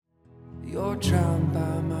You're drowned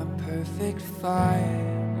by my perfect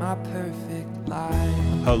fire, my perfect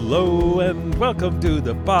life. Hello and welcome to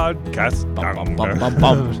the podcast.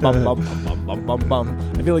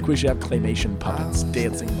 I feel like we should have claymation puppets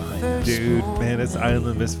dancing behind us. Dude, man, it's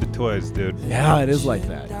Island Misfit Toys, dude. Yeah, it is like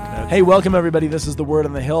that. Hey, welcome everybody. This is the Word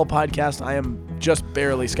on the Hill podcast. I am just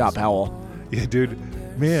barely Scott Powell. Yeah, dude.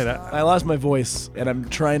 Man, I lost my voice, and I'm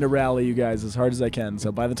trying to rally you guys as hard as I can.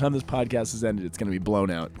 So by the time this podcast is ended, it's going to be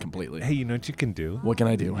blown out completely. hey, you know what you can do? What can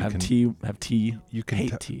I do? Have tea. You can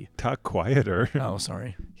hate tea. talk quieter. Oh,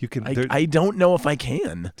 sorry. You can. I don't know if I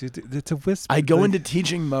can. Dude, it's a whisper. I go into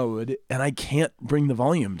teaching mode, and I can't bring the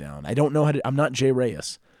volume down. I don't know how to. I'm not Jay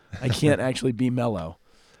Reyes. I can't actually be mellow.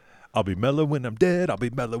 I'll be mellow when I'm dead. I'll be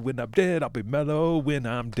mellow when I'm dead. I'll be mellow when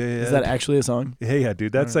I'm dead. Is that actually a song? Hey, yeah,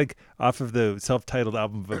 dude. That's like off of the self-titled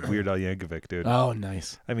album of Weird Al Yankovic, dude. Oh,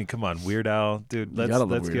 nice. I mean, come on, Weird Al, dude. gotta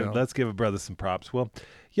love Weird Al. Let's give a brother some props. Well,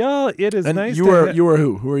 y'all, it is And nice. you were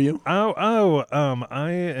who? Who are you? I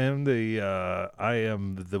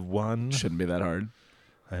am the one. Shouldn't be that hard.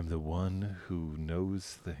 I am the one who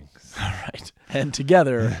knows things. All right. And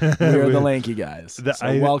together, we are the Lanky Guys.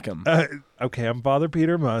 Welcome. Okay, I'm Father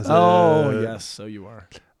Peter Mazza. Oh, yes, so you are.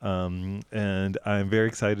 And I'm very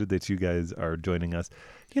excited that you guys are joining us.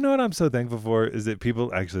 You know what I'm so thankful for is that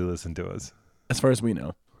people actually listen to us. As far as we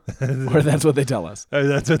know. Or that's what they tell us.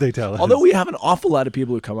 That's what they tell us. Although we have an awful lot of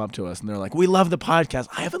people who come up to us and they're like, we love the podcast.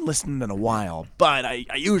 I haven't listened in a while, but I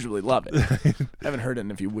usually love it. I haven't heard it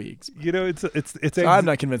in a few weeks. You know, it's So I'm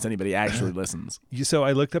not convinced anybody actually listens. So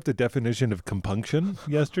I looked up the definition of compunction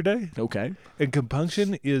yesterday. Okay. And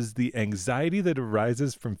compunction is the anxiety that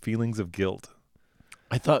arises from feelings of guilt.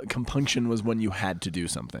 I thought compunction was when you had to do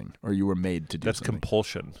something or you were made to do That's something.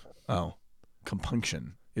 compulsion. Oh,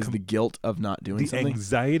 compunction is the guilt of not doing The something.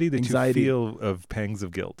 anxiety that you feel of pangs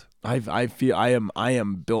of guilt. I feel I am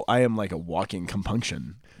like a walking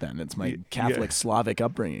compunction. Then it's my Catholic Slavic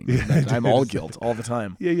upbringing. I'm all guilt all the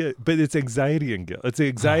time. Yeah, but it's anxiety and guilt. It's the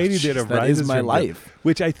anxiety that arises. That is my from life. Guilt,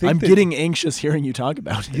 which I think I'm getting anxious hearing you talk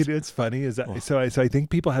about it. You know, it's funny is that so I think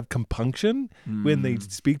people have compunction when they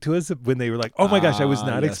speak to us when they were like, oh my gosh, I was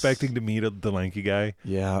not expecting to meet the lanky guy.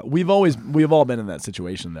 Yeah, we've all been in that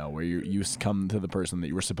situation though, where you come to the person that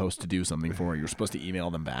you were supposed to do something for, you're supposed to email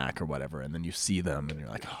them back or whatever, and then you see them and you're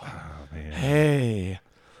like, oh man. Hey.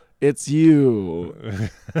 It's you.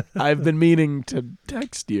 I've been meaning to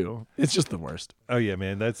text you. It's just the worst. Oh yeah,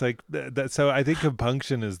 man. That's like that. So I think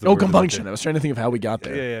compunction is the word compunction. I was trying to think of how we got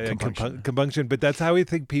there. Yeah. Compunction. But that's how we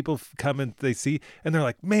think people come and they see and they're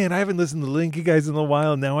like, man, I haven't listened to the Lanky Guys in a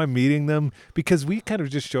while. Now I'm meeting them because we kind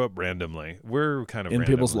of just show up randomly. We're kind of in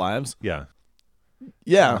randomly. people's lives. Yeah.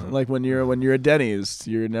 Yeah, like when you're at Denny's,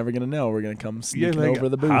 you're never gonna know. We're gonna come sneaking over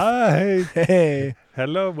the booth. Hi, hey,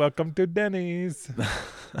 hello, welcome to Denny's.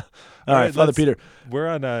 All right, Father Peter. We're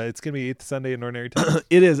on. It's gonna be 8th Sunday in Ordinary Time.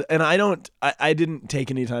 It is, and I didn't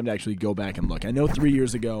take any time to actually go back and look. I know 3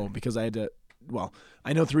 years ago because I had to. Well,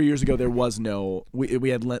 I know 3 years ago there was no.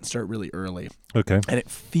 We had Lent start really early. Okay. And it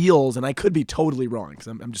feels, and I could be totally wrong because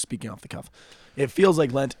I'm just speaking off the cuff. It feels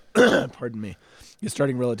like Lent. Pardon me. Is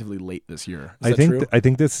starting relatively late this year. Is that true? I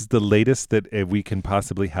think this is the latest that we can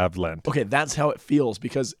possibly have Lent. Okay, that's how it feels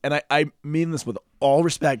because, and I mean this with all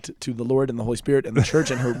respect to the Lord and the Holy Spirit and the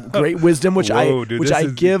Church and her great wisdom, which I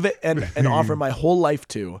give and offer my whole life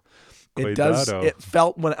to. It does. It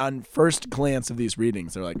felt when on first glance of these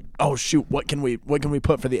readings, they're like, "Oh shoot, what can we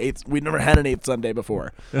put for the 8th? We've never had an 8th Sunday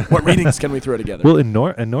before. What readings can we throw together?" Well, and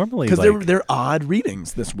normally because they're odd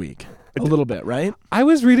readings this week. A little bit, right? I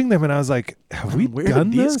was reading them and I was like, have we Where done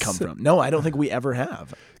did these this? come from? No, I don't think we ever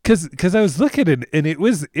have. Because I was looking at it and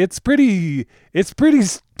it's pretty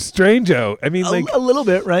strange-o. I mean, like a little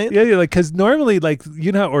bit, right? Yeah, like because normally, like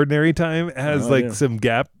you know how Ordinary Time has some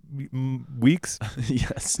gap weeks.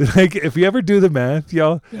 Yes. Like if you ever do the math,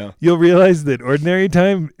 y'all, you'll realize that Ordinary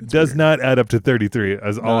Time does not add up to 33.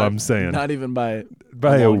 As all I'm saying. Not even by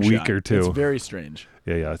a week or two. It's very strange.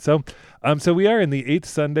 Yeah. So we are in the 8th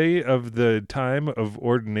Sunday of the time of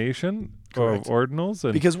ordination. Correct. Or of ordinals.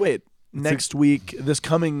 And because next week, this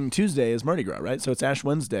coming Tuesday is Mardi Gras, right? So it's Ash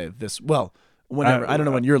Wednesday. Whenever I don't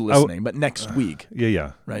know when you're listening, but next week.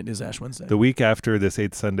 Yeah. Right, is Ash Wednesday. The week after this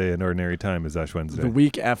 8th Sunday in Ordinary Time is Ash Wednesday. The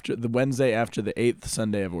Wednesday after the 8th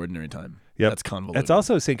Sunday of Ordinary Time. Yep. That's convoluted. That's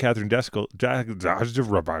also St. Catherine Drexel.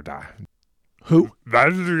 Who?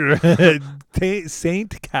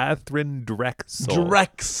 St. Catherine Drexel.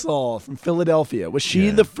 Drexel from Philadelphia. Was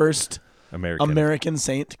she the first American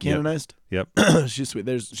saint canonized? Yep. She's sweet.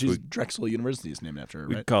 Drexel University is named after her,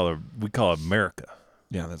 right? We call her America.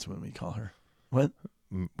 Yeah, that's what we call her. What?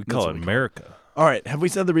 We call it America. All right. Have we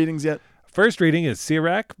said the readings yet? First reading is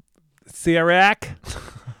Sirach Sirach,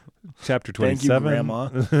 chapter 27. Thank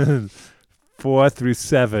you, Grandma. 4 through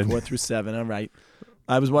 7. 4 through 7. All right.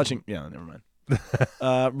 I was watching. Yeah, never mind.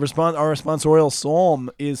 Our responsorial psalm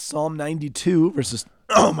is Psalm 92 verses.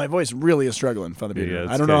 Oh, my voice really is struggling, Father Peter.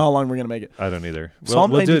 I don't know how long we're gonna make it. I don't either.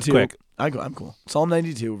 Psalm 92. We'll do it quick. I'm cool. Psalm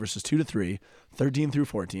 92 verses 2 to 3, 13 through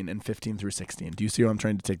 14, and 15 through 16. Do you see how I'm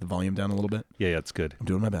trying to take the volume down a little bit? Yeah, it's good. I'm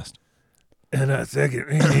doing my best. And our second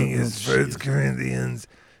reading is 1 Corinthians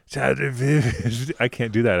chapter 15. I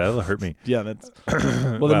can't do that. That'll hurt me. Yeah, that's.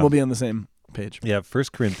 Well, then we'll be on the same page. Yeah, 1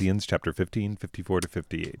 Corinthians chapter 15, 54 to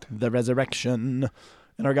 58. The resurrection.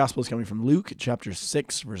 And our gospel is coming from Luke chapter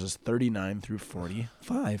 6, verses 39 through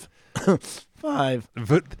 45. 5.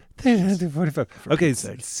 But 39 through 45. Okay,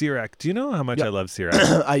 sake. Sirach. Do you know how much Yep. I love Sirach?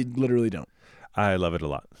 I literally don't. I love it a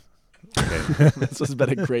lot. Okay. This has been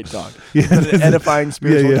a great talk. Yeah, An edifying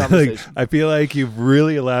spiritual conversation. Like, I feel like you've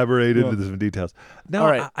really elaborated into some details. No,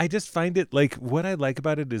 All right. I just find it like what I like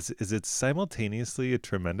about it is it's simultaneously a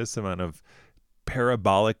tremendous amount of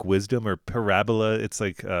parabolic wisdom or parabola. It's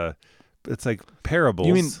like parables.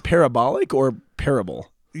 You mean parabolic or parable?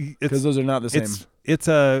 Because those are not the same. It's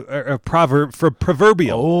a proverb for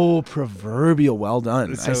proverbial. Oh, proverbial. Well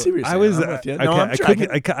done. So I see what you're saying. I'm with you. No, I'm tracking.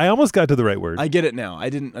 I almost got to the right word. I get it now. I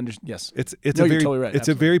didn't understand. Yes. It's No, a you're very totally right. it's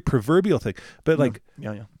a very proverbial thing. But like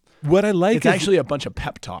Yeah. what I like It's is actually a bunch of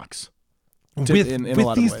pep talks. with in a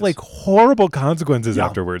lot of these ways. like horrible consequences Yeah.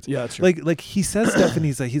 afterwards. Yeah, that's true. Like he says stuff and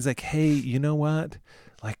he's like, hey, you know what?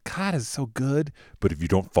 Like God is so good, but if you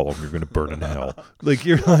don't follow him, you're going to burn in hell. Like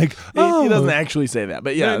you're like, He doesn't actually say that,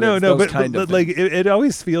 but yeah, no, those but kind of like things. it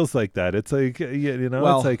always feels like that. It's like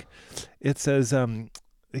Well- it's like it says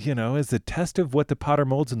as the test of what the potter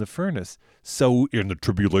molds in the furnace, so in the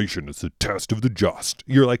tribulation it's the test of the just.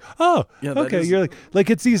 You're like, oh, Yeah, that okay. is- You're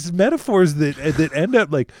like it's these metaphors that end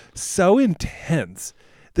up like so intense.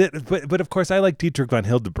 But of course I like Dietrich von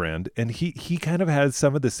Hildebrand, and he kind of has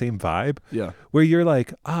some of the same vibe. Yeah. Where you're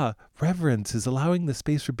like, reverence is allowing the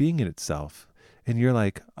space for being in itself. And you're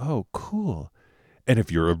like, oh, cool. And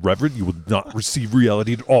if you're irreverent, you will not receive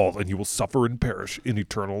reality at all, and you will suffer and perish in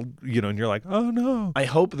eternal, and you're like, oh no. I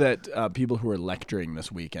hope that people who are lecturing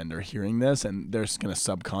this weekend are hearing this, and they're just going to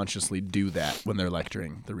subconsciously do that when they're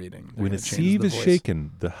lecturing the reading. They're When a gonna change sieve the is voice.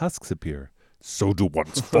 shaken, the husks appear. So do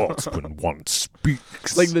one's thoughts when one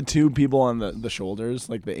speaks. Like the two people on the shoulders,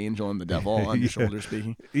 like the angel and the devil on your shoulder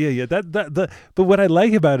speaking. Yeah. But what I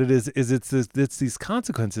like about it is it's these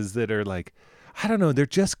consequences that are like, I don't know, they're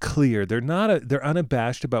just clear. They're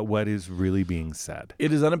unabashed about what is really being said.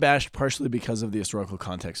 It is unabashed partially because of the historical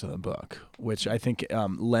context of the book, which I think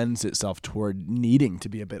lends itself toward needing to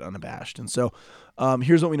be a bit unabashed. And so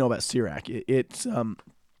here's what we know about Sirach. It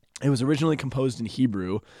was originally composed in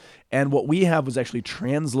Hebrew, and what we have was actually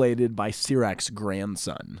translated by Sirach's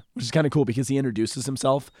grandson, which is kind of cool because he introduces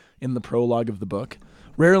himself in the prologue of the book.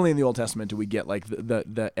 Rarely in the Old Testament do we get like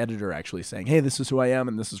the editor actually saying, hey, this is who I am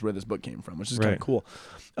and this is where this book came from, which is kind of cool.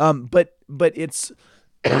 But it's,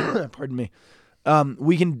 pardon me,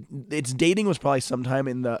 its dating was probably sometime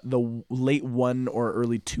in the late 1 or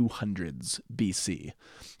early 200s BC,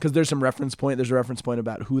 because there's a reference point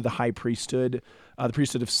about who the high priesthood, the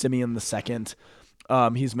priesthood of Simeon II.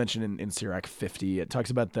 He's mentioned in Sirach 50. It talks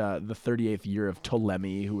about the 38th year of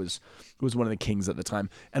Ptolemy, who was one of the kings at the time.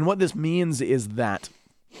 And what this means is that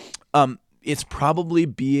it's probably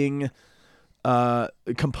being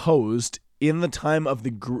composed in the time of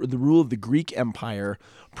the rule of the Greek Empire,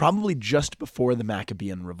 probably just before the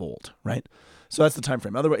Maccabean revolt, right? So that's the time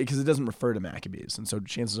frame. Otherwise, because it doesn't refer to Maccabees, and so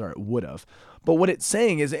chances are it would have. But what it's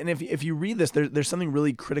saying is, and if you read this, there's something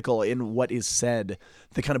really critical in what is said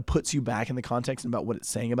that kind of puts you back in the context and about what it's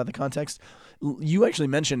saying about the context. You actually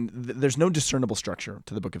mentioned there's no discernible structure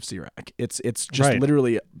to the book of Sirach. It's just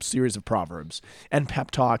literally a series of proverbs and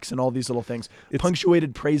pep talks and all these little things,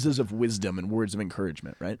 punctuated praises of wisdom and words of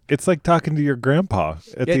encouragement, right? It's like talking to your grandpa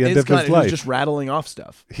at the end of his life. He's just rattling off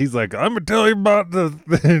stuff. He's like, I'm gonna tell you about the.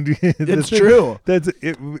 It's true. That's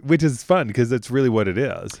it, which is fun because that's really what it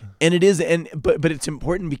is. And it is, but it's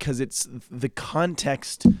important because it's the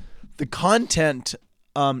context. The content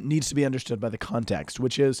needs to be understood by the context,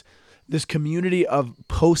 which is this community of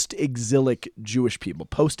post-exilic Jewish people,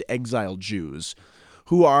 post-exile Jews,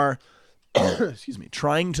 who are,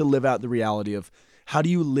 trying to live out the reality of how do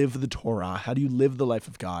you live the Torah? How do you live the life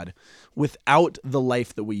of God without the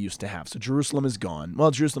life that we used to have? So Jerusalem is gone.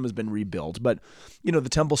 Well, Jerusalem has been rebuilt, but the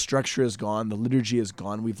temple structure is gone. The liturgy is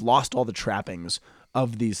gone. We've lost all the trappings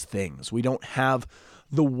of these things. We don't have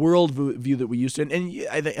the world view that we used to. And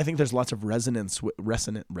I think there's lots of resonance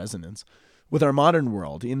with our modern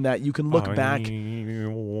world in that you can look back.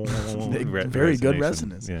 Very good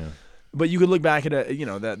resonance. Yeah. But you could look back at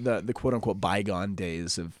the quote unquote bygone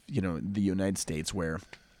days of the United States where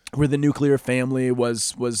the nuclear family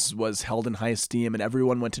was held in high esteem and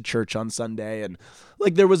everyone went to church on Sunday, and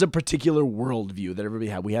like there was a particular worldview that everybody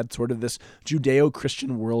had. We had sort of this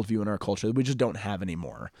Judeo-Christian worldview in our culture that we just don't have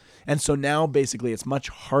anymore. And so now basically it's much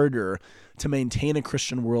harder to maintain a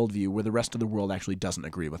Christian worldview where the rest of the world actually doesn't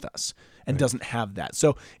agree with us and doesn't have that.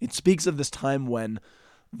 So it speaks of this time when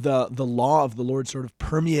the law of the Lord sort of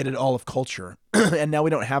permeated all of culture, and now we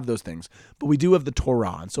don't have those things, but we do have the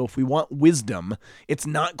Torah. And so if we want wisdom, it's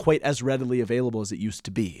not quite as readily available as it used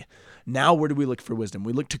to be. Now, where do we look for wisdom?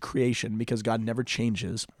 We look to creation because God never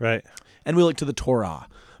changes. Right. And we look to the Torah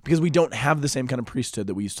because we don't have the same kind of priesthood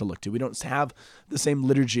that we used to look to. We don't have the same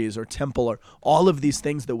liturgies or temple or all of these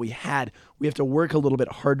things that we had. We have to work a little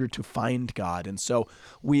bit harder to find God. And so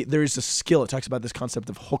there is a skill. It talks about this concept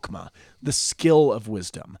of chokmah, the skill of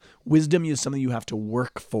wisdom. Wisdom is something you have to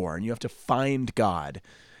work for, and you have to find God.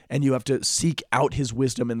 And you have to seek out his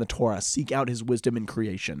wisdom in the Torah, seek out his wisdom in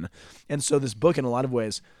creation. And so this book, in a lot of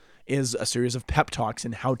ways, is a series of pep talks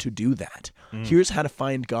in how to do that. Here's how to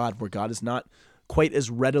find God where God is not quite as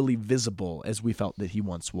readily visible as we felt that he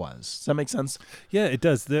once was. Does that make sense? Yeah, it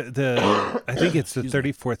does. I think it's the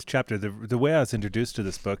 34th chapter. The way I was introduced to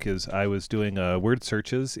this book is I was doing word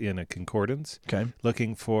searches in a concordance,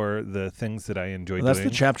 looking for the things that I enjoy doing. That's the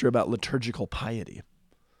chapter about liturgical piety.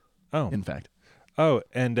 Oh. In fact. Oh,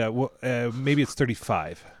 and maybe it's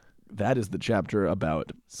 35. That is the chapter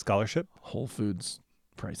about scholarship, Whole Foods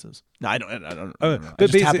prices. No, I don't know. But I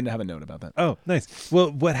just happen to have a note about that. Oh, nice.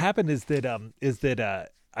 Well, what happened is that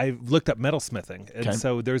I looked up metalsmithing, and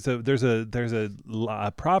so there's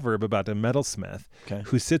a proverb about a metalsmith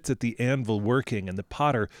who sits at the anvil working, and the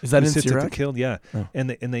potter is that who in sits Sirach? at the kiln,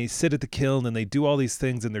 and they sit at the kiln and they do all these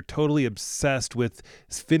things, and they're totally obsessed with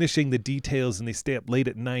finishing the details, and they stay up late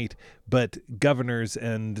at night. But governors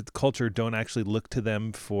and culture don't actually look to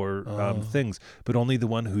them for things, but only the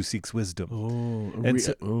one who seeks wisdom.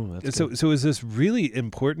 So is this really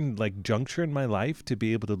important juncture in my life to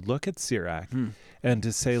be able to look at Sirach and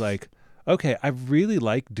to say okay, I really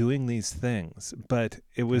like doing these things, but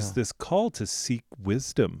it was this call to seek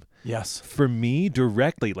wisdom. Yes. For me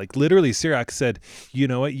directly, literally Sirach said, you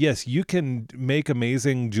know what? Yes, you can make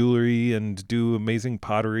amazing jewelry and do amazing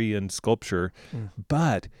pottery and sculpture,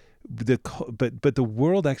 but the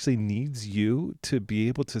world actually needs you to be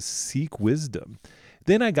able to seek wisdom.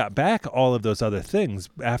 Then I got back all of those other things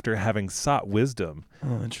after having sought wisdom.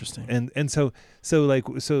 Oh, interesting. And so I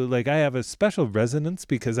have a special resonance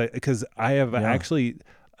because I have actually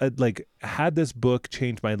had this book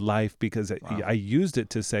change my life because I used it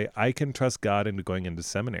to say I can trust God into going into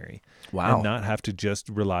seminary. Wow. And not have to just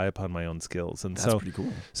rely upon my own skills. And that's pretty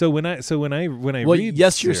cool. So when I read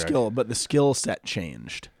yes, your Sirach, skill, but the skill set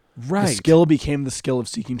changed. Right. The skill became the skill of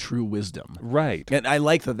seeking true wisdom. Right. And I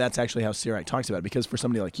like that that's actually how Sirach talks about it, because for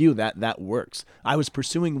somebody like you, that works. I was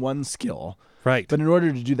pursuing one skill. Right. But in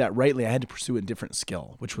order to do that rightly, I had to pursue a different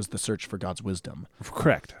skill, which was the search for God's wisdom.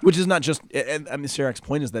 Correct. Which is not just, Sirach's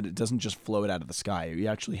point is that it doesn't just float out of the sky. You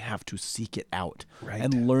actually have to seek it out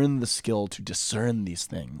and learn the skill to discern these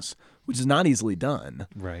things, which is not easily done.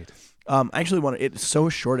 Right. I actually it's so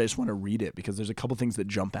short, I just want to read it because there's a couple things that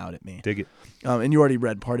jump out at me. Dig it. And you already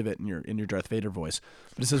read part of it in your Darth Vader voice.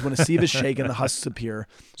 But it says, when a sieve is shaken, the husks appear,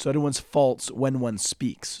 so do one's faults when one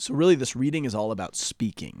speaks. So really this reading is all about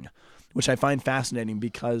speaking, which I find fascinating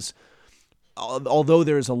because although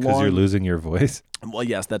there is a long... Because you're losing your voice? Well,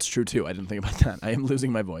 yes, that's true too. I didn't think about that. I am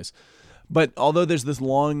losing my voice. But although there's this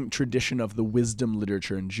long tradition of the wisdom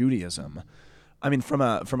literature in Judaism, I mean, from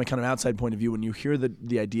a kind of outside point of view, when you hear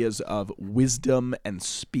the ideas of wisdom and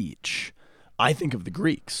speech, I think of the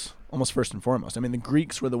Greeks, almost first and foremost. I mean, the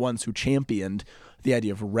Greeks were the ones who championed the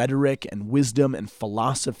idea of rhetoric and wisdom and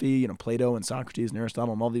philosophy, Plato and Socrates and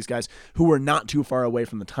Aristotle and all these guys who were not too far away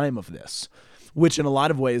from the time of this, which in a lot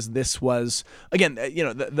of ways this was, again,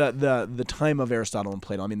 the time of Aristotle and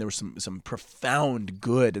Plato. I mean, there was some profound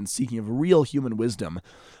good and seeking of real human wisdom,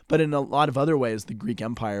 but in a lot of other ways, the Greek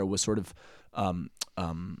Empire was sort of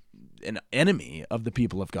an enemy of the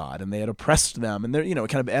people of God, and they had oppressed them, and they're,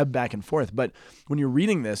 kind of ebb back and forth. But when you're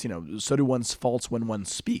reading this, so do one's faults when one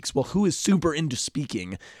speaks. Well, who is super into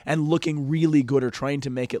speaking and looking really good or trying to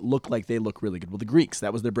make it look like they look really good? Well, the Greeks,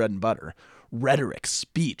 that was their bread and butter. Rhetoric,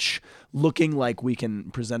 speech, looking like we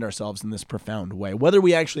can present ourselves in this profound way. Whether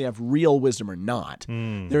we actually have real wisdom or not,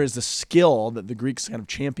 there is a skill that the Greeks kind of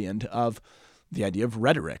championed of the idea of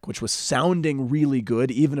rhetoric, which was sounding really good,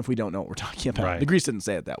 even if we don't know what we're talking about. Right. The Greeks didn't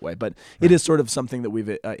say it that way, but it is sort of something that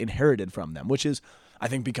we've inherited from them, which is, I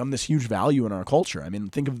think, become this huge value in our culture. I mean,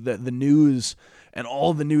 think of the news and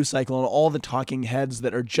all the news cycle and all the talking heads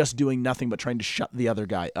that are just doing nothing but trying to shut the other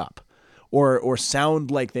guy up, or sound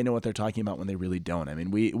like they know what they're talking about when they really don't. I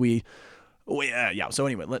mean, yeah. So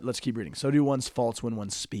anyway, let's keep reading. So do one's faults when one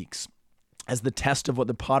speaks. As the test of what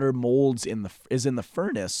the potter molds is in the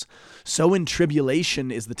furnace, so in tribulation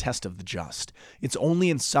is the test of the just. It's only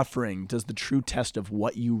in suffering does the true test of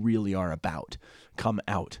what you really are about come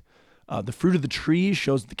out. The fruit of the tree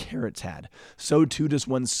shows the carrot's had. So too does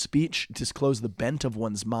one's speech disclose the bent of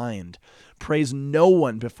one's mind. Praise no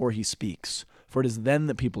one before he speaks, for it is then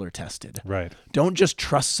that people are tested. Right. Don't just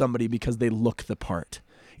trust somebody because they look the part.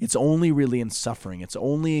 It's only really in suffering. It's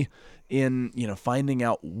only in, finding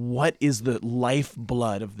out what is the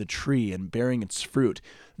lifeblood of the tree and bearing its fruit.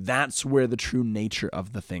 That's where the true nature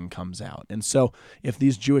of the thing comes out. And so if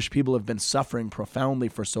these Jewish people have been suffering profoundly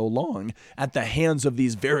for so long at the hands of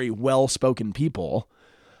these very well-spoken people,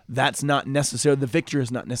 that's not necessarily, the victor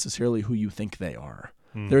is not necessarily who you think they are.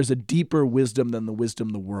 There's a deeper wisdom than the wisdom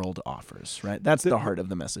the world offers, right? That's the heart of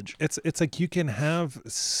the message. It's like you can have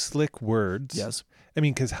slick words. Yes. I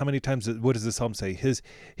mean, because how many times, what does the Psalm say?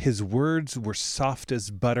 His words were soft as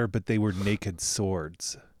butter, but they were naked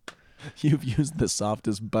swords. You've used the soft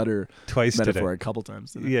as butter twice metaphor today. a couple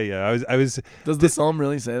times today. Yeah. I was. Does the Psalm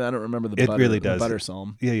really say that? I don't remember the It butter, really does. The butter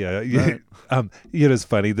Psalm. Yeah. Right. It's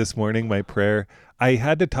funny. This morning, my prayer, I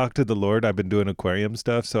had to talk to the Lord. I've been doing aquarium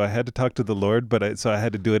stuff, so I had to talk to the Lord, but I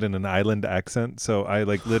had to do it in an island accent. So I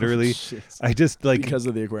literally, I just because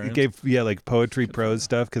of the aquarium gave poetry, prose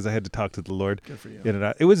stuff because I had to talk to the Lord. Good for you.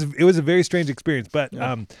 It was a very strange experience, but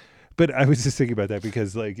Yeah. But I was just thinking about that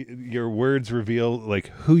because your words reveal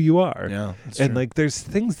who you are. Yeah, and there's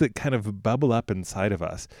things that kind of bubble up inside of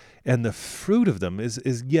us, and the fruit of them is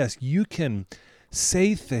yes, you can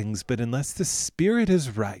say things, but unless the Spirit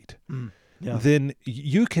is right, then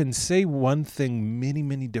you can say one thing many,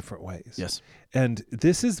 many different ways. Yes. And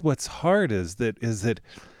this is what's hard is that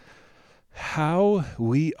how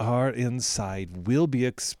we are inside will be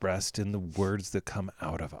expressed in the words that come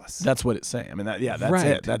out of us. That's what it's saying. I mean, that's right.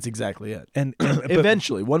 it. That's exactly it. And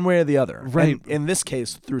eventually, one way or the other. Right. And in this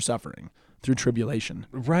case, through suffering, through tribulation.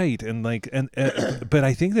 Right. And but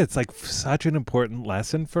I think that's such an important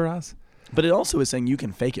lesson for us. But it also is saying you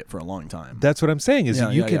can fake it for a long time. That's what I'm saying is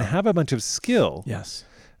you can have a bunch of skill. Yes.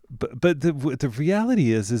 But the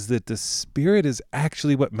reality is that the Spirit is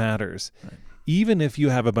actually what matters. Right. Even if you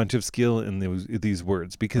have a bunch of skill in these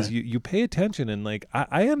words, because you pay attention, and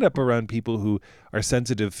I end up around people who are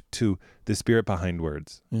sensitive to the Spirit behind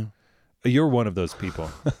words. Yeah. You're one of those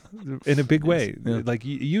people in a big way. Yeah.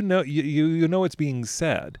 You know what's being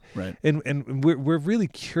said. Right. And we're really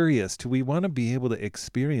curious. We want to be able to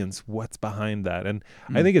experience what's behind that. And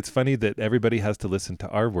I think it's funny that everybody has to listen to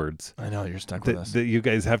our words. I know, you're stuck with us. That you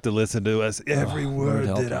guys have to listen to us every word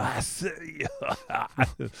Lord that I say.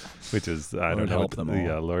 Which is I Lord don't know. help them all.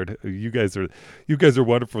 Yeah, Lord, you guys are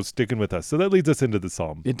wonderful sticking with us. So that leads us into the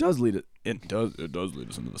Psalm. It does lead us into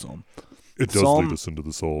the Psalm. It does lead us into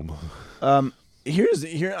the Psalm.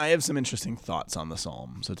 Here I have some interesting thoughts on the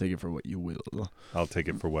Psalm, so take it for what you will. I'll take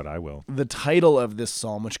it for what I will. The title of this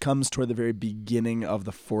Psalm, which comes toward the very beginning of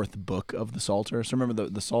the fourth book of the Psalter. So remember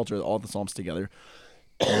the Psalter, all the Psalms together,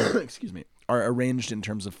 excuse me, are arranged in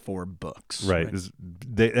terms of 4 books. Right.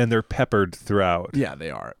 They're peppered throughout. Yeah, they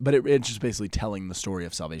are. But it's just basically telling the story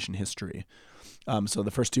of salvation history. So the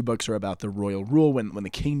first 2 books are about the royal rule when the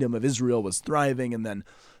kingdom of Israel was thriving, and then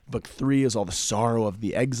book 3 is all the sorrow of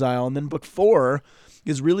the exile, and then book 4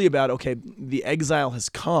 is really about, okay, the exile has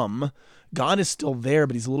come, God is still there,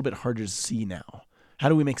 but he's a little bit harder to see now. How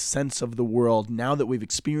do we make sense of the world now that we've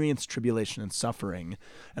experienced tribulation and suffering,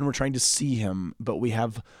 and we're trying to see him, but we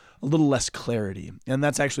have a little less clarity? And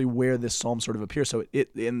that's actually where this psalm sort of appears. So it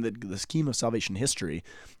in the scheme of salvation history,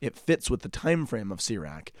 it fits with the time frame of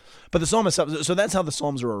Sirach. But the psalm itself, so that's how the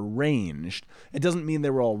psalms are arranged. It doesn't mean they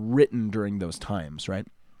were all written during those times, right?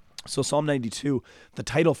 So Psalm 92, the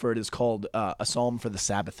title for it is called A Psalm for the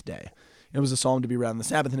Sabbath Day. It was a psalm to be read on the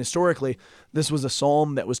Sabbath, and historically, this was a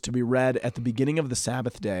psalm that was to be read at the beginning of the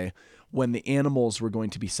Sabbath day when the animals were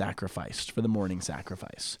going to be sacrificed for the morning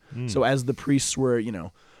sacrifice. So as the priests were,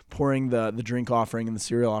 pouring the drink offering and the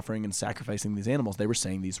cereal offering and sacrificing these animals, they were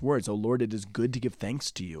saying these words: "Oh Lord, it is good to give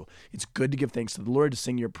thanks to you. It's good to give thanks to the Lord, to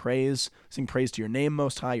sing praise to your name,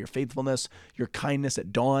 Most High, your faithfulness, your kindness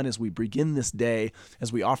at dawn as we begin this day,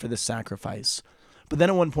 as we offer this sacrifice. But then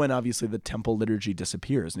at one point, obviously, the temple liturgy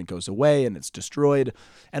disappears and it goes away and it's destroyed.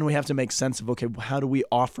 And we have to make sense of, okay, how do we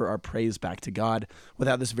offer our praise back to God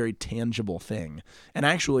without this very tangible thing? And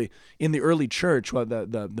actually, in the early church, well,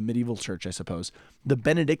 the medieval church, I suppose, the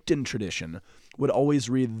Benedictine tradition would always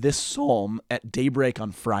read this psalm at daybreak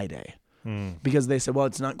on Friday. Because they said, well,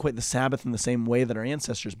 it's not quite the Sabbath in the same way that our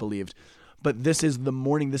ancestors believed, but this is the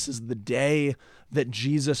morning, this is the day that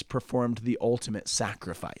Jesus performed the ultimate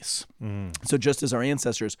sacrifice. So just as our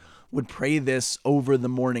ancestors would pray this over the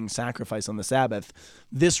morning sacrifice on the Sabbath,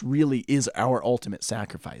 this really is our ultimate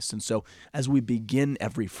sacrifice. And so as we begin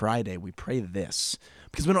every Friday, we pray this,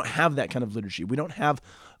 because we don't have that kind of liturgy. We don't have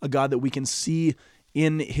a God that we can see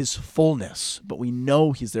in his fullness, but we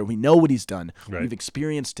know he's there. We know what he's done. Right. We've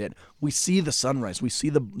experienced it. We see the sunrise. We see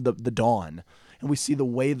the dawn, and we see the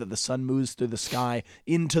way that the sun moves through the sky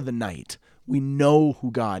into the night. We know who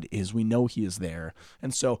God is. We know he is there.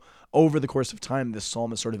 And so over the course of time, this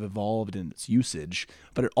psalm has sort of evolved in its usage,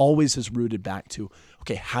 but it always has rooted back to,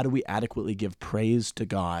 okay, how do we adequately give praise to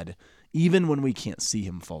God even when we can't see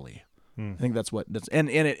him fully? I think that's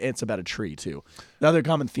it's about a tree too. The other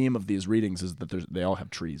common theme of these readings is that they all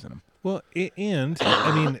have trees in them. Well, and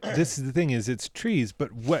I mean, this is the thing: is it's trees,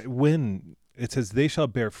 but when it says they shall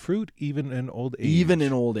bear fruit even in old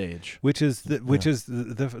age, which is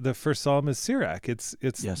the first psalm is Sirach. It's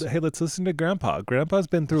yes. Hey, let's listen to Grandpa. Grandpa's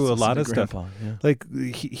been through a lot of stuff. Yeah. Like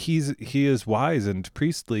he is wise and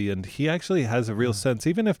priestly, and he actually has a real sense,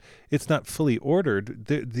 even if it's not fully ordered.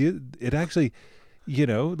 It actually. You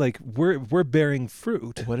know, like we're bearing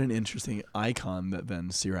fruit. What an interesting icon that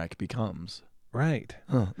then Sirach becomes. Right.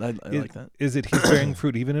 Huh, I like that. Is it he's bearing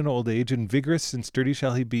fruit even in old age, and vigorous and sturdy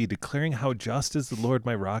shall he be, declaring how just is the Lord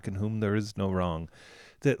my rock, in whom there is no wrong.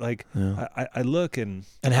 That like I look and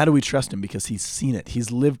how do we trust him? Because he's seen it.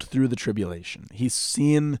 He's lived through the tribulation. He's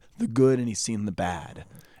seen the good and he's seen the bad.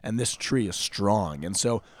 And this tree is strong. And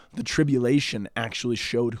so the tribulation actually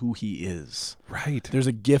showed who he is. Right. There's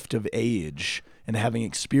a gift of age and having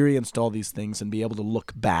experienced all these things and be able to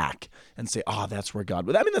look back and say, that's where God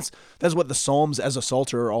was. I mean, that's what the Psalms as a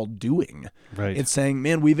psalter are all doing. Right. It's saying,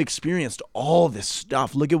 man, we've experienced all this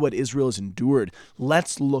stuff. Look at what Israel has endured.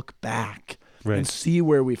 Let's look back. Right. And see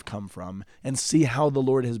where we've come from and see how the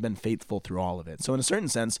Lord has been faithful through all of it. So in a certain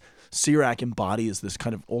sense, Sirach embodies this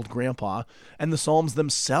kind of old grandpa, and the Psalms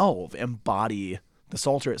themselves embody, the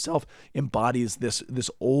Psalter itself embodies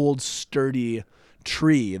this old sturdy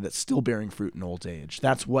tree that's still bearing fruit in old age.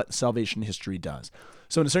 That's what salvation history does.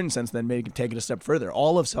 So in a certain sense, then maybe take it a step further.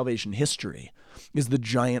 All of salvation history is the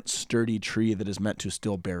giant sturdy tree that is meant to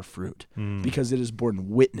still bear fruit because it has borne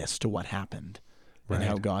witness to what happened. Right. And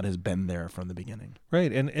how God has been there from the beginning.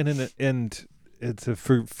 Right, and it's a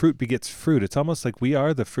fruit begets fruit. It's almost like we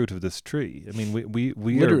are the fruit of this tree. I mean, we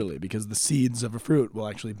literally, because the seeds of a fruit will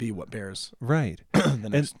actually be what bears. Right, the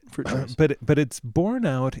next fruit bears. But it's borne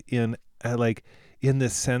out in in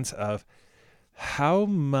this sense of how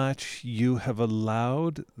much you have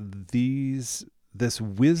allowed this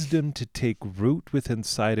wisdom to take root within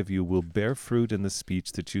inside of you will bear fruit in the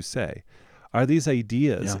speech that you say. Are these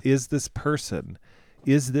ideas? Yeah. Is this person?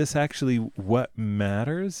 Is this actually what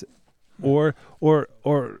matters, or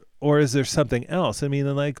is there something else? I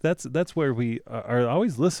mean, like that's where we are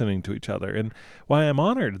always listening to each other, and why I'm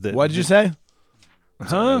honored that. What did you say?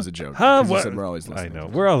 Huh? That was a joke. Huh? You said we're always listening. I know.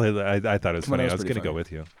 We're all. I thought it was funny. I was going to go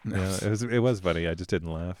with you. Yeah, it was funny. I just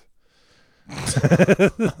didn't laugh.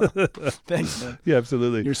 Thanks, man. Yeah,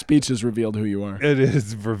 absolutely. Your speech has revealed who you are. It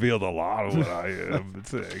has revealed a lot of what I am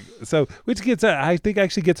saying. So, which I think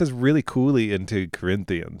actually gets us really coolly into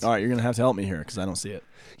Corinthians. All right, you're going to have to help me here because I don't see it.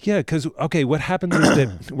 Yeah, because, okay, what happens is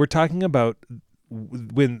that we're talking about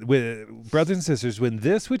when brothers and sisters, when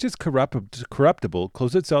this which is corruptible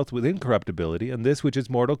clothes itself with incorruptibility, and this which is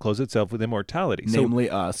mortal clothes itself with immortality. Namely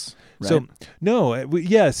us. Right? So, no,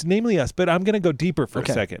 yes, namely us, but I'm going to go deeper for a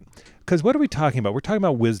second. Because what are we talking about? We're talking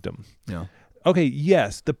about wisdom. Yeah. Okay,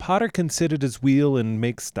 yes, the potter can sit at his wheel and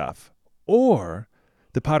make stuff. Or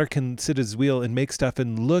the potter can sit at his wheel and make stuff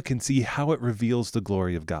and look and see how it reveals the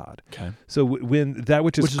glory of God. Okay. So when that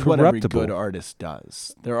which is corruptible, what every good artist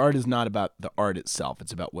does. Their art is not about the art itself.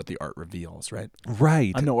 It's about what the art reveals, right?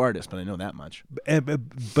 Right. I'm no artist, but I know that much.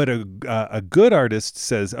 But a good artist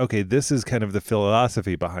says, okay, this is kind of the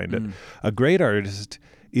philosophy behind it. A great artist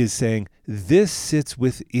is saying this sits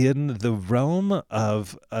within the realm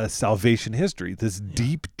of salvation history, this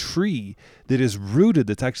deep tree that is rooted,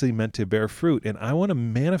 that's actually meant to bear fruit. And I want to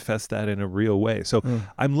manifest that in a real way. So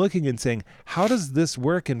I'm looking and saying, how does this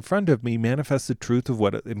work in front of me manifest the truth of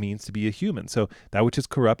what it means to be a human? So that which is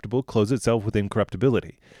corruptible clothes itself with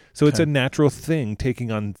incorruptibility. So it's a natural thing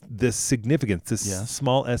taking on this significance, this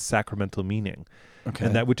small s sacramental meaning. Okay.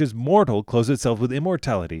 And that which is mortal clothes itself with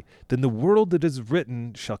immortality. Then the world that is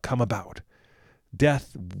written shall come about.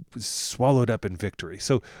 Death was swallowed up in victory.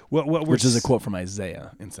 So which is a quote from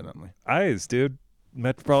Isaiah, incidentally. Eyes, dude.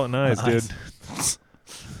 Metropolitan eyes, dude.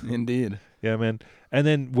 Indeed. Yeah, man. And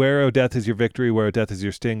then where, O death, is your victory? Where, O death, is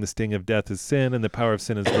your sting? The sting of death is sin, and the power of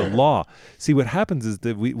sin is the law. See, what happens is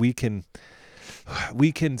that we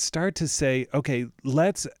can start to say, okay,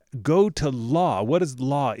 let's go to law. What is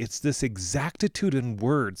law? It's this exactitude in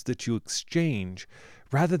words that you exchange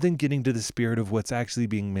rather than getting to the spirit of what's actually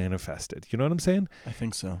being manifested. You know what I'm saying? I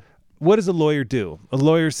think so. What does a lawyer do? A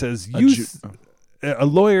lawyer says, a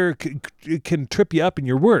lawyer can trip you up in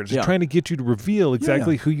your words, trying to get you to reveal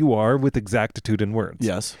exactly who you are with exactitude in words.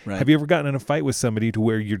 Yes, right. Have you ever gotten in a fight with somebody to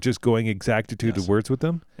where you're just going exactitude of words with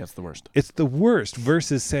them? That's the worst. It's the worst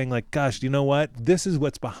versus saying like, gosh, you know what? This is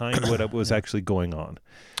what's behind what was actually going on.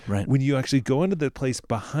 Right. When you actually go into the place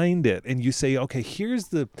behind it and you say, okay, here's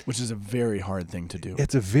the... Which is a very hard thing to do.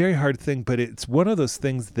 It's a very hard thing, but it's one of those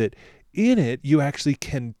things that in it, you actually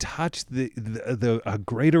can touch a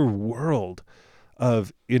greater world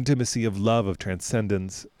of intimacy, of love, of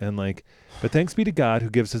transcendence, and but thanks be to God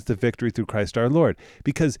who gives us the victory through Christ our Lord.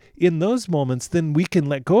 Because in those moments, then we can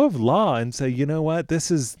let go of law and say, you know what,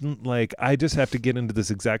 this is I just have to get into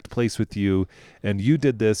this exact place with you, and you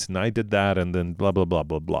did this, and I did that, and then blah, blah, blah,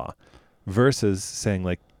 blah, blah. Versus saying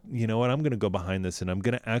you know what, I'm going to go behind this, and I'm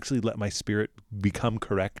going to actually let my spirit become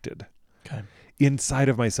corrected inside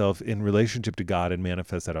of myself in relationship to God and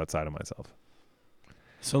manifest that outside of myself.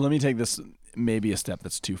 So let me take this maybe a step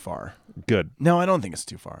that's too far. Good. No, I don't think it's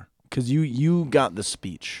too far. Because you got the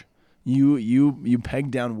speech. You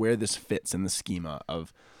pegged down where this fits in the schema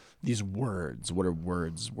of these words. What are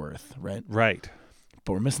words worth, right? Right.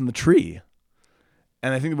 But we're missing the tree.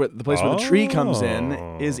 And I think the place where the tree comes in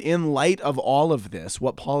is in light of all of this,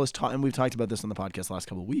 what Paul is taught, and we've talked about this on the podcast the last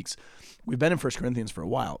couple of weeks. We've been in 1 Corinthians for a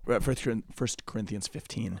while, 1 Corinthians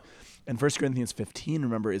 15. And 1 Corinthians 15,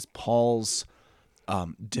 remember, is Paul's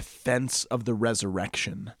defense of the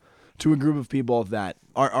resurrection to a group of people that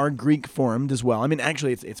are Greek formed as well. I mean,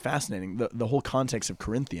 actually, it's fascinating. The whole context of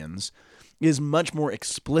Corinthians is much more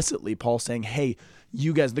explicitly Paul saying, hey,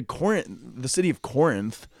 you guys, the city of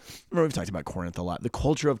Corinth, remember we've talked about Corinth a lot. The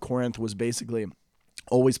culture of Corinth was basically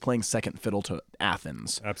always playing second fiddle to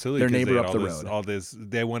Athens. Absolutely. Their neighbor up the road.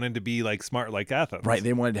 They wanted to be smart like Athens. Right.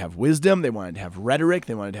 They wanted to have wisdom. They wanted to have rhetoric.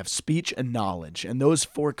 They wanted to have speech and knowledge. And those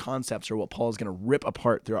four concepts are what Paul is going to rip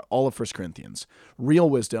apart throughout all of 1 Corinthians. Real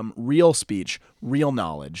wisdom, real speech, real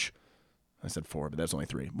knowledge. I said 4, but that's only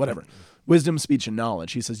 3. Whatever. Wisdom, speech, and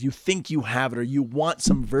knowledge. He says you think you have it or you want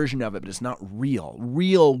some version of it, but it's not real.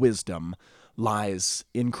 Real wisdom lies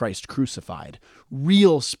in Christ crucified.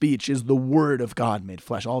 Real speech is the word of God made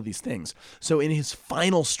flesh, all these things. So in his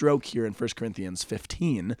final stroke here in 1 Corinthians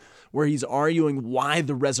 15, where he's arguing why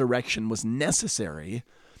the resurrection was necessary,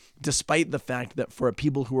 despite the fact that for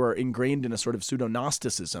people who are ingrained in a sort of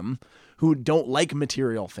pseudo-Gnosticism, who don't like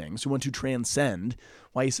material things, who want to transcend,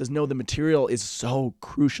 why he says, no, the material is so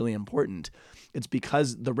crucially important. It's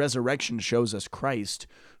because the resurrection shows us Christ,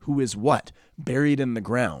 who is what? Buried in the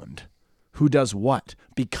ground. Who does what?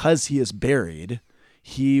 Because he is buried,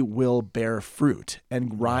 he will bear fruit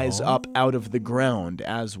and rise up out of the ground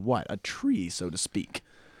as what? A tree, so to speak.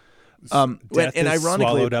 Death and is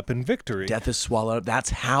swallowed up in victory. Death is swallowed up. That's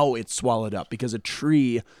how it's swallowed up, because a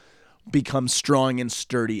tree becomes strong and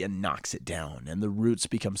sturdy and knocks it down, and the roots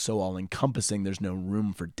become so all-encompassing there's no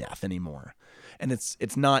room for death anymore. And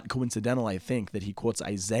it's not coincidental, I think, that he quotes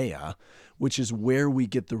Isaiah, which is where we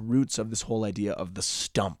get the roots of this whole idea of the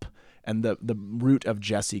stump and the root of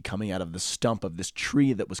Jesse coming out of the stump of this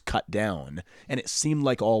tree that was cut down, and it seemed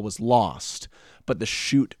like all was lost, but the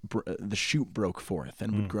shoot broke forth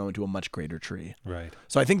and would grow into a much greater tree. Right.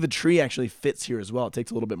 So I think the tree actually fits here as well. It takes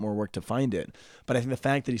a little bit more work to find it, but I think the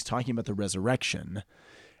fact that he's talking about the resurrection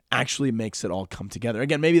actually makes it all come together.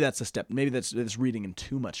 Again, maybe that's a step. Maybe that's reading in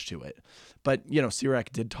too much to it. But,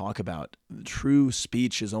 Sirach did talk about true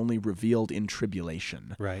speech is only revealed in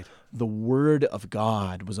tribulation. Right. The word of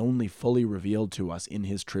God was only fully revealed to us in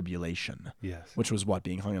his tribulation. Yes. Which was what?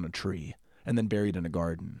 Being hung on a tree and then buried in a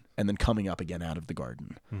garden and then coming up again out of the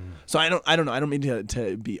garden. So I don't know. I don't mean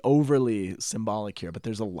to be overly symbolic here, but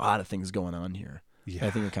there's a lot of things going on here. Yeah. I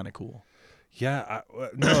think are kind of cool. Yeah.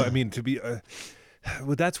 No, I mean, to be...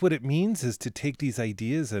 well, that's what it means, is to take these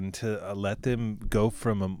ideas and to let them go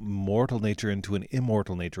from a mortal nature into an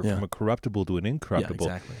immortal nature, from a corruptible to an incorruptible.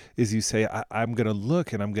 Yeah, exactly. Is you say, I'm going to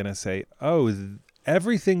look and I'm going to say, oh,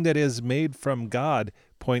 everything that is made from God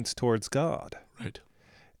points towards God. Right.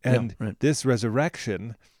 And this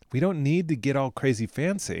resurrection, we don't need to get all crazy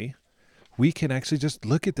fancy. We can actually just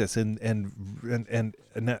look at this and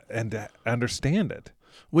understand it.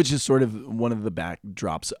 Which is sort of one of the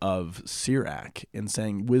backdrops of Sirach in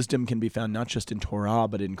saying wisdom can be found not just in Torah,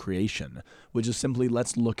 but in creation, which is simply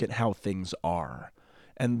let's look at how things are.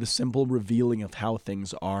 And the simple revealing of how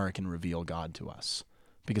things are can reveal God to us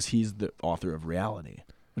because he's the author of reality,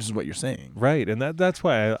 which is what you're saying. Right. And that's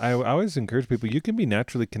why I always encourage people, you can be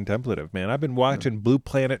naturally contemplative, man. I've been watching Blue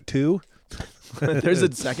Planet 2. There's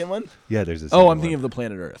a second one? Yeah, there's a second one. I'm thinking of the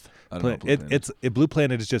Planet Earth. I don't know Blue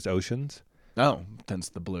Planet is just oceans. Oh, that's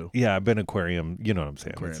the blue. Yeah, I've been aquarium. You know what I'm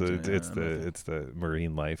saying? Aquariums, It's the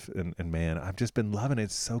marine life, and man, I've just been loving it.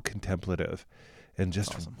 It's so contemplative, and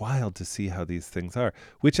just wild to see how these things are.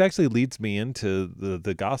 Which actually leads me into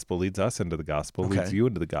the gospel. Leads us into the gospel. Okay. Leads you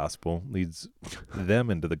into the gospel. Leads them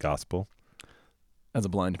into the gospel. As a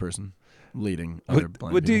blind person leading other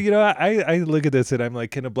blind people. Dude, you know, I look at this and I'm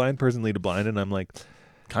like, can a blind person lead a blind? And I'm like,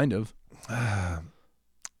 kind of.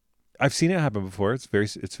 I've seen it happen before. It's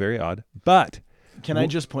very odd. But can I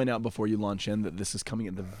just point out before you launch in that this is coming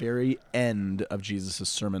at the very end of Jesus'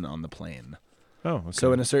 sermon on the plain. Oh, okay.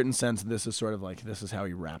 So in a certain sense, this is sort of like this is how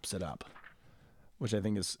he wraps it up, which I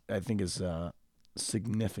think is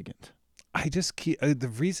significant. I just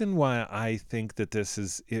the reason why I think that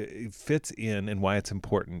this it fits in and why it's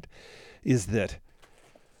important is that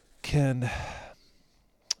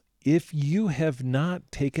if you have not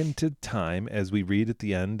taken to time, as we read at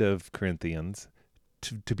the end of Corinthians,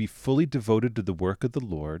 to be fully devoted to the work of the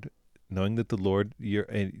Lord, knowing that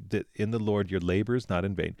that in the Lord your labor is not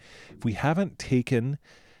in vain. If we haven't taken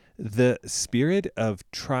the spirit of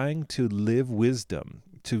trying to live wisdom,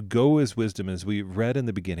 to go as wisdom, as we read in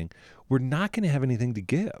the beginning, we're not going to have anything to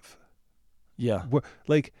give. Yeah,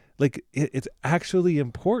 it's actually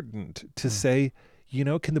important to say, you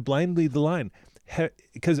know, can the blind lead the blind?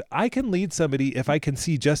 Because I can lead somebody if I can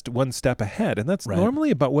see just one step ahead, and that's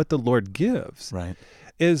normally about what the Lord gives. Right.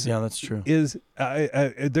 That's true.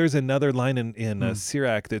 There's another line in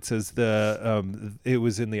Sirach that says it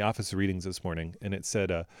was in the office readings this morning, and it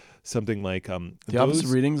said something like the office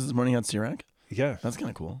readings this morning had Sirach. Yeah, that's kind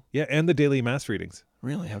of cool. Yeah, and the daily mass readings.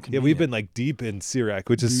 Really? How convenient. Yeah, we've been like deep in Sirach,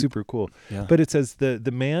 which is super cool. Yeah. But it says the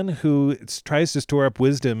man who tries to store up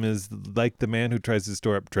wisdom is like the man who tries to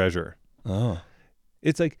store up treasure. Oh.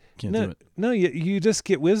 It's like, Can't do it. No, you just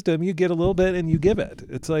get wisdom, you get a little bit and you give it.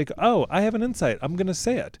 It's like, oh, I have an insight, I'm going to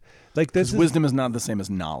say it. Like this wisdom is not the same as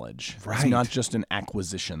knowledge. Right. It's not just an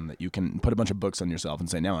acquisition that you can put a bunch of books on yourself and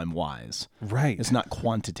say, now I'm wise. Right. It's not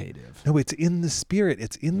quantitative. No, it's in the spirit.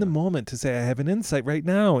 It's in the moment to say, I have an insight right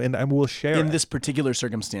now and I will share in this particular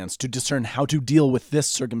circumstance, to discern how to deal with this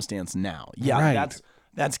circumstance now. Yeah, right.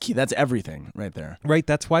 That's key. That's everything right there. Right.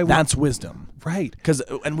 That's why that's wisdom. Right.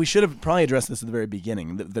 And we should have probably addressed this at the very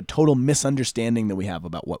beginning. The total misunderstanding that we have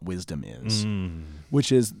about what wisdom is,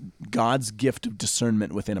 which is God's gift of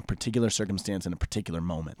discernment within a particular circumstance in a particular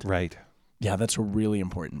moment. Right. Yeah, that's a really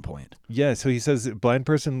important point. Yeah. So he says, blind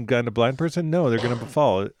person got a blind person. No, they're going to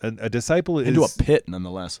fall. A disciple is into a pit,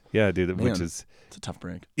 nonetheless. Yeah, dude. Man, which is it's a tough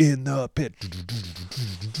break. In the pit,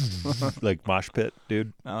 like mosh pit,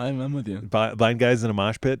 dude. I'm with you. Blind guys in a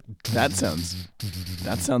mosh pit. That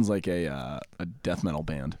sounds like a death metal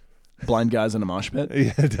band. Blind guys in a mosh pit.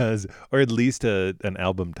 Yeah, it does. Or at least an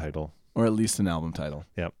album title.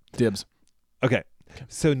 Yep. Dibs. Okay.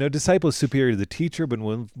 So no disciple is superior to the teacher, but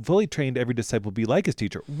when fully trained, every disciple will be like his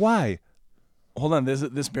teacher. Why? Hold on.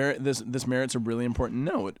 This merits a really important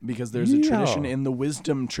note because there's a tradition in the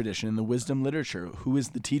wisdom tradition, in the wisdom literature. Who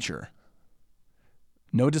is the teacher?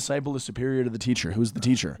 No disciple is superior to the teacher. Who's the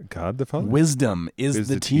teacher? God the Father. Wisdom is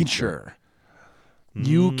the teacher.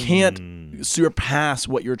 You can't surpass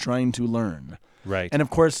what you're trying to learn. Right. And of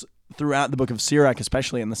course, throughout the book of Sirach,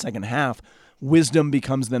 especially in the second half, wisdom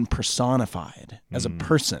becomes then personified as a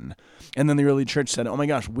person. And then the early church said, oh my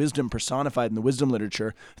gosh, wisdom personified in the wisdom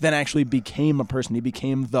literature then actually became a person. He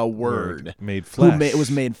became the Word. Made flesh. It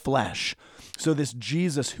was made flesh. So this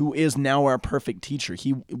Jesus, who is now our perfect teacher,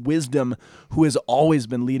 wisdom, who has always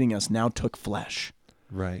been leading us, now took flesh.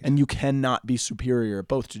 Right. And you cannot be superior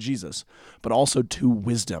both to Jesus, but also to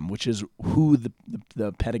wisdom, which is who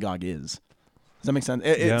the pedagogue is. Does that make sense?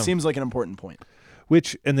 It seems like an important point.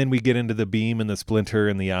 And then we get into the beam and the splinter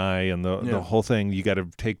and the eye and the whole thing. You got to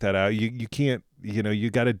take that out. You can't you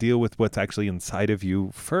got to deal with what's actually inside of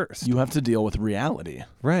you first. You have to deal with reality.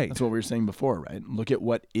 Right. That's what we were saying before, right? Look at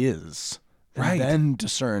what is. And right. then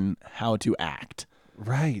discern how to act.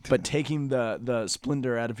 Right. But taking the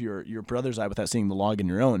splinter out of your brother's eye without seeing the log in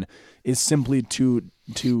your own is simply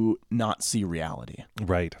to not see reality.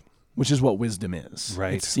 Right. Which is what wisdom is.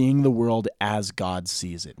 Right. It's seeing the world as God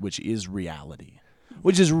sees it, which is reality.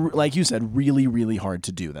 Which is, like you said, really, really hard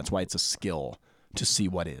to do. That's why it's a skill to see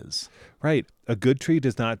what is. Right. A good tree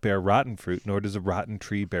does not bear rotten fruit, nor does a rotten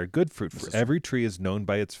tree bear good fruit. For every tree is known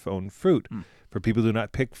by its own fruit. For people do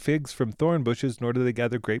not pick figs from thorn bushes, nor do they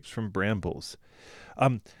gather grapes from brambles.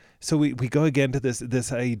 So we go again to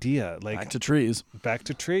this idea, like back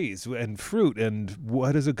to trees and fruit, and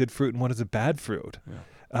what is a good fruit and what is a bad fruit,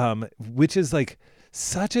 which is like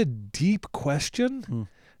such a deep question,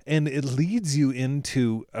 and it leads you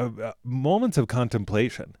into moments of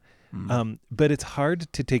contemplation. But it's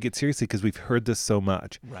hard to take it seriously because we've heard this so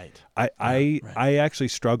much. Right. I actually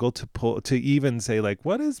struggle to even say, like,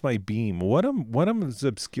 what is my beam? What am is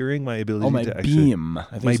obscuring my ability my to beam.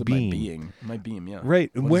 actually, I think my it's beam. My beam, yeah.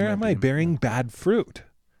 Right. Where am I bearing bad fruit?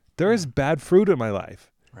 There is bad fruit in my life.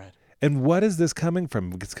 Right. And what is this coming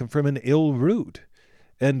from? It's come from an ill root.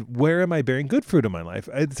 And where am I bearing good fruit in my life?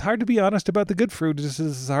 It's hard to be honest about the good fruit. It's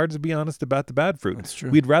just as hard to be honest about the bad fruit. That's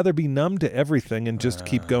true. We'd rather be numb to everything and just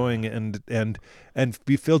keep going and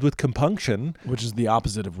be filled with compunction. Which is the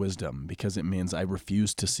opposite of wisdom, because it means I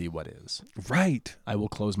refuse to see what is. Right. I will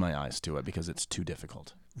close my eyes to it because it's too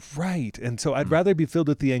difficult. Right. And so I'd rather be filled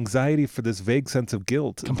with the anxiety for this vague sense of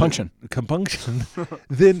guilt. Compunction.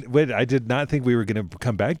 Then, wait, I did not think we were going to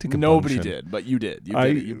come back to compunction. Nobody did, but you did. You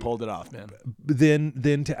did it. You pulled it off, man.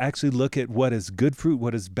 Then to actually look at what is good fruit,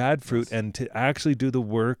 what is bad fruit, and to actually do the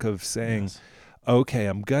work of saying, okay,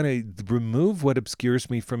 I'm going to remove what obscures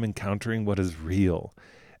me from encountering what is real.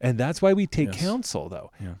 And that's why we take counsel,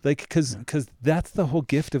 though. Yeah. Like, because that's the whole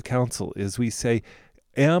gift of counsel is we say,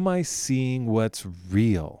 am I seeing what's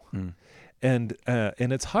real? And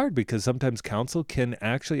it's hard because sometimes counsel can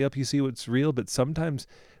actually help you see what's real, but sometimes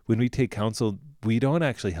when we take counsel, we don't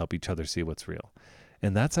actually help each other see what's real.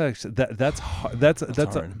 And that's actually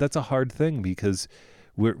that's a hard thing because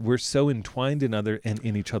we're so entwined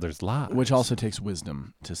in each other's lives. Which also takes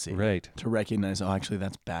wisdom to see. Right. To recognize, actually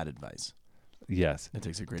that's bad advice. Yes. It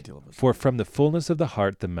takes a great deal of wisdom. For from the fullness of the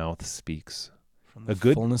heart the mouth speaks. From the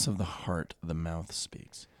fullness of the heart, the mouth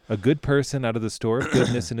speaks. A good person out of the store of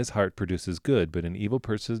goodness in his heart produces good, but an evil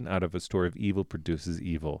person out of a store of evil produces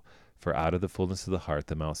evil. For out of the fullness of the heart,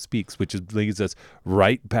 the mouth speaks, which leads us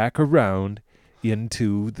right back around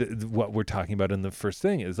into what we're talking about in the first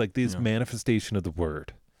thing. Is like this manifestation of the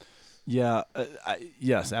word. Yeah.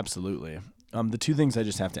 Yes, absolutely. The two things I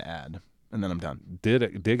just have to add, and then I'm done. Dig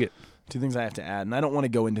it. Two things I have to add, and I don't want to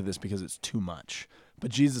go into this because it's too much. But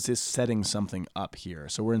Jesus is setting something up here.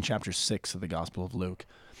 So we're in chapter 6 of the Gospel of Luke.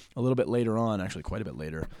 A little bit later on, actually quite a bit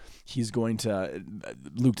later, he's going to,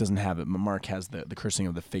 Luke doesn't have it, but Mark has the cursing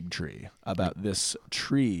of the fig tree, about this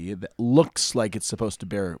tree that looks like it's supposed to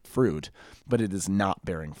bear fruit, but it is not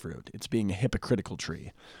bearing fruit. It's being a hypocritical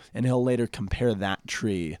tree. And he'll later compare that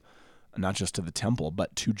tree not just to the temple,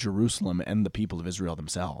 but to Jerusalem and the people of Israel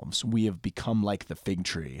themselves. We have become like the fig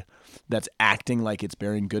tree that's acting like it's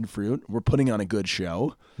bearing good fruit. We're putting on a good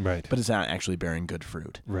show, right? But it's not actually bearing good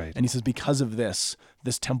fruit. Right. And he says, because of this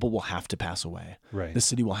temple will have to pass away. Right. The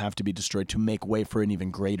city will have to be destroyed to make way for an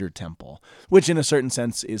even greater temple, which in a certain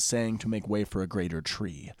sense is saying to make way for a greater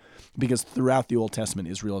tree. Because throughout the Old Testament,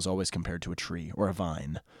 Israel is always compared to a tree or a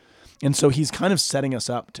vine. And so he's kind of setting us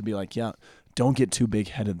up to be like, don't get too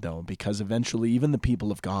big-headed, though, because eventually even the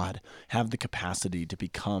people of God have the capacity to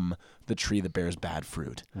become the tree that bears bad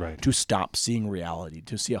fruit, right? To stop seeing reality,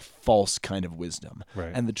 to see a false kind of wisdom.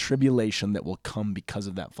 Right. And the tribulation that will come because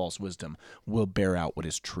of that false wisdom will bear out what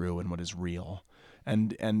is true and what is real.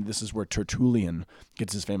 And this is where Tertullian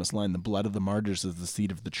gets his famous line, the blood of the martyrs is the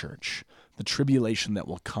seed of the church. The tribulation that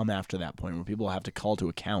will come after that point, where people will have to call to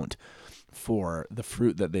account for the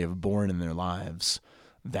fruit that they have borne in their lives,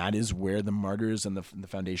 that is where the martyrs and the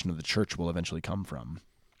foundation of the church will eventually come from.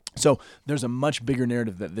 So there's a much bigger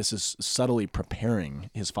narrative that this is subtly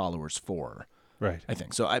preparing his followers for. Right. I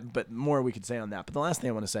think. But more we could say on that. But the last thing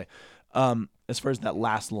I want to say, as far as that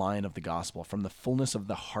last line of the gospel, from the fullness of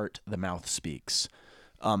the heart, the mouth speaks.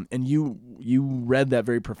 And you read that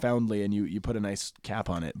very profoundly, and you put a nice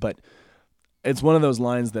cap on it. But it's one of those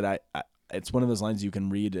lines that it's one of those lines you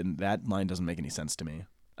can read, and that line doesn't make any sense to me.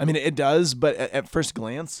 I mean, it does, but at first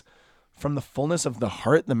glance, from the fullness of the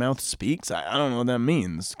heart, the mouth speaks. I don't know what that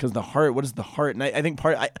means, because the heart, what is the heart? And I think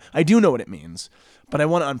I do know what it means, but I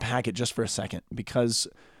want to unpack it just for a second, because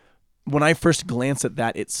when I first glance at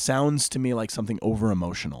that, it sounds to me like something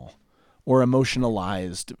over-emotional or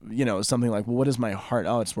emotionalized, something like, well, what is my heart?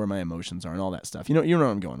 Oh, it's where my emotions are and all that stuff. You know where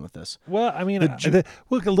I'm going with this. Well, I mean, a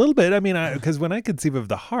little bit. I mean, because when I conceive of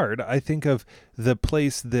the heart, I think of the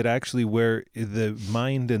place that actually where the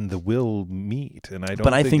mind and the will meet. And I don't.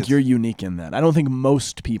 But I think you're unique in that. I don't think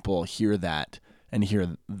most people hear that and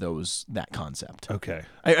hear that concept. Okay.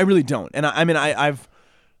 I really don't. And I've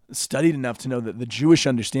studied enough to know that the Jewish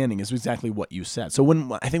understanding is exactly what you said. So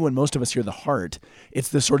when most of us hear the heart, it's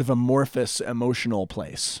this sort of amorphous emotional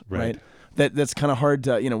place, right? That's kind of hard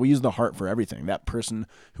to, we use the heart for everything. That person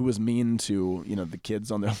who was mean to, the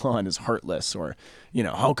kids on their lawn is heartless, or,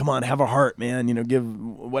 oh, come on, have a heart, man, give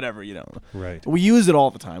whatever, Right. We use it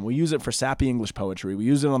all the time. We use it for sappy English poetry. We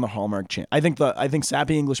use it on the Hallmark channel. I think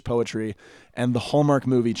sappy English poetry and the Hallmark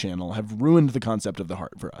movie channel have ruined the concept of the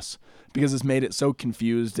heart for us, because it's made it so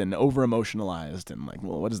confused and over-emotionalized and like,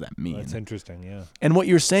 well, what does that mean? That's interesting, yeah. And what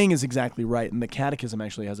you're saying is exactly right. And the Catechism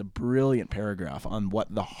actually has a brilliant paragraph on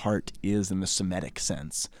what the heart is in the Semitic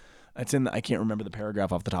sense. It's I can't remember the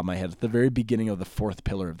paragraph off the top of my head. It's the very beginning of the 4th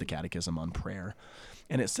pillar of the Catechism on prayer.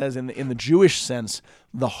 And it says in the Jewish sense,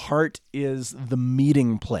 the heart is the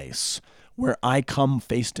meeting place where I come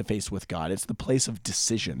face to face with God. It's the place of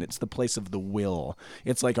decision. It's the place of the will.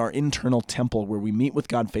 It's like our internal temple where we meet with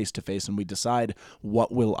God face to face and we decide,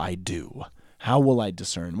 what will I do? How will I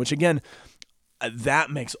discern? Which again, that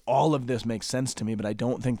makes all of this make sense to me, but I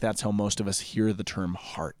don't think that's how most of us hear the term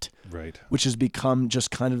heart. Right. Which has become just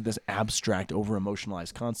kind of this abstract,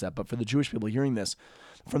 over-emotionalized concept. But for the Jewish people hearing this,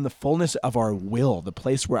 from the fullness of our will, the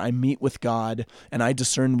place where I meet with God and I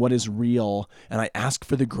discern what is real and I ask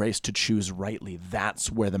for the grace to choose rightly,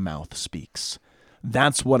 that's where the mouth speaks.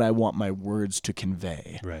 That's what I want my words to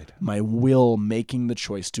convey. Right. My will making the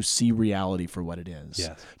choice to see reality for what it is,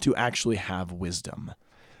 yes. To actually have wisdom.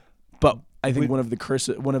 But I think one of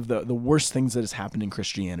the worst things that has happened in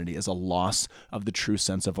Christianity is a loss of the true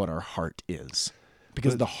sense of what our heart is.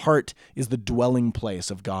 Because the heart is the dwelling place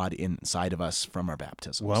of God inside of us from our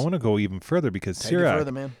baptisms. Well, I want to go even further, because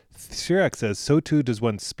Sirach says, so too does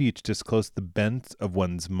one's speech disclose the bent of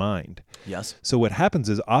one's mind. Yes. So what happens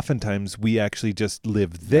is oftentimes we actually just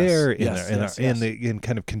live there in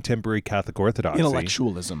kind of contemporary Catholic Orthodoxy.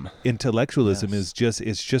 Intellectualism is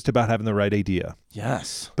just about having the right idea.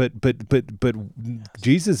 Yes. But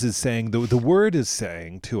Jesus is saying, the word is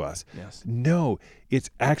saying to us, no, it's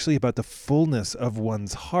actually about the fullness of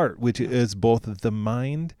one's heart, which is both the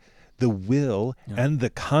mind, the will, and the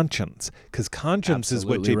conscience. Because conscience is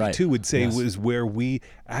what JP2 would say is where we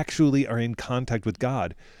actually are in contact with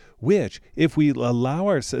God, which if we allow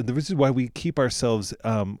ourselves, this is why we keep ourselves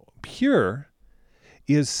pure,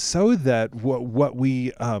 is so that what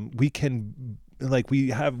we can, like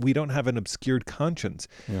we don't have an obscured conscience.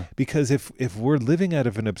 Because if we're living out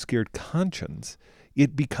of an obscured conscience,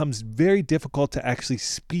 it becomes very difficult to actually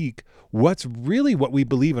speak what's really what we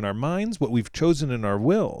believe in our minds, what we've chosen in our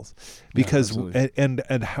wills, because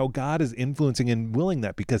and how God is influencing and willing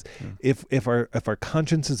that. Because if our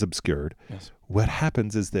conscience is obscured, what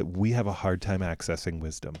happens is that we have a hard time accessing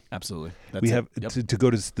wisdom. Absolutely, we have to go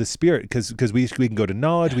to the Spirit, because we can go to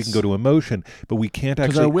knowledge, we can go to emotion, but we can't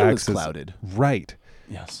actually our will access. Is clouded. Right.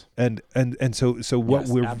 Yes. And so what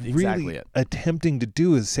we're really attempting to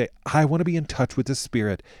do is say, I want to be in touch with the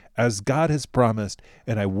Spirit as God has promised,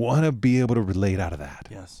 and I want to be able to relate out of that.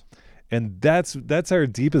 Yes. And that's our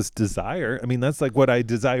deepest desire. I mean, that's like what I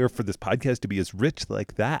desire for this podcast to be, is rich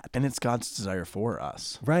like that. And it's God's desire for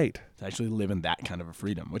us. Right. To actually live in that kind of a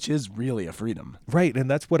freedom, which is really a freedom. Right.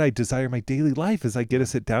 And that's what I desire in my daily life, is I get to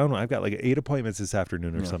sit down. I've got like 8 appointments this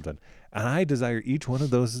afternoon or something. And I desire each one of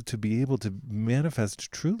those to be able to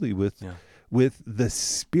manifest truly with the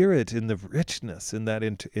Spirit in the richness in that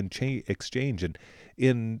exchange.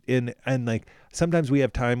 And like sometimes we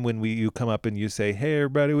have time when you come up and you say, hey,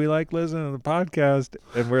 everybody, we like listening to the podcast.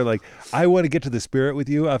 And we're like, I want to get to the Spirit with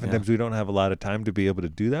you. Oftentimes we don't have a lot of time to be able to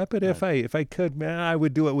do that. But if I could, man, I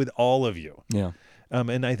would do it with all of you. Yeah.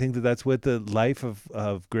 And I think that's what the life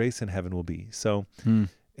of grace in heaven will be. So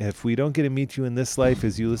if we don't get to meet you in this life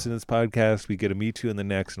as you listen to this podcast, we get to meet you in the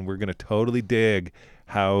next, and we're going to totally dig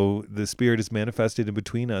how the Spirit is manifested in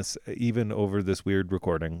between us, even over this weird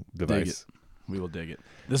recording device. We will dig it.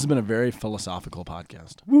 This has been a very philosophical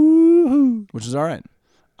podcast. Woo-hoo. Which is all right.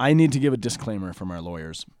 I need to give a disclaimer from our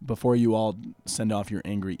lawyers before you all send off your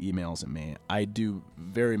angry emails at me. I do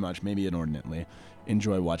very much, maybe inordinately,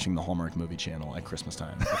 enjoy watching the Hallmark movie channel at Christmas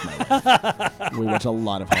time with my wife. We watch a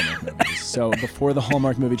lot of Hallmark movies. So before the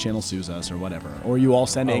Hallmark movie channel sues us or whatever, or you all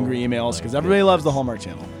send angry emails, because everybody loves the Hallmark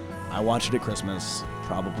channel, I watch it at Christmas,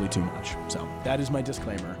 probably too much. So that is my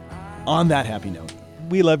disclaimer. On that happy note,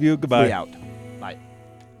 we love you. Goodbye. we out.